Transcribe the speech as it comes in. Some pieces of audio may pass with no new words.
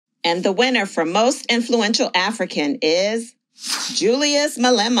And the winner for most influential African is Julius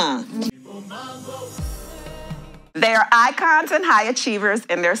Malema. They are icons and high achievers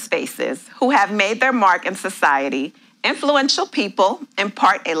in their spaces who have made their mark in society. Influential people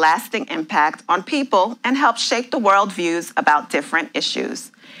impart a lasting impact on people and help shape the worldviews about different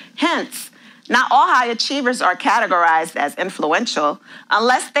issues. Hence, not all high achievers are categorized as influential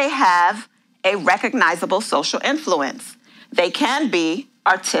unless they have a recognizable social influence. They can be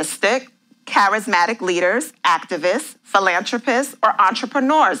artistic, charismatic leaders, activists, philanthropists, or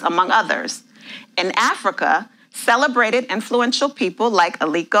entrepreneurs, among others. In Africa, celebrated influential people like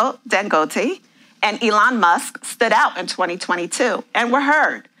Aliko Dangote and Elon Musk stood out in 2022 and were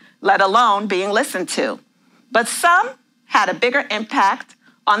heard, let alone being listened to. But some had a bigger impact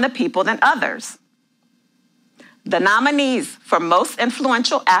on the people than others. The nominees for most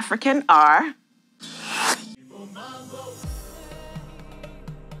influential African are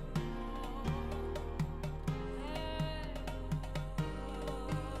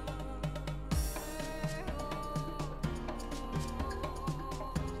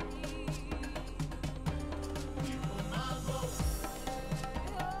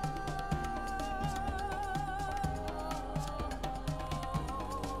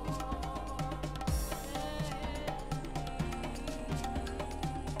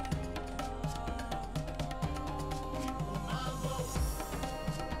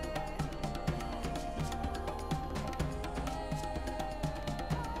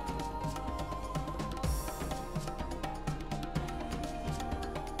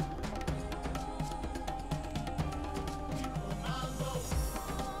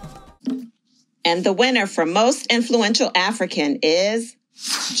And the winner for most influential African is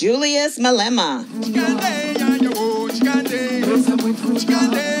Julius Malema.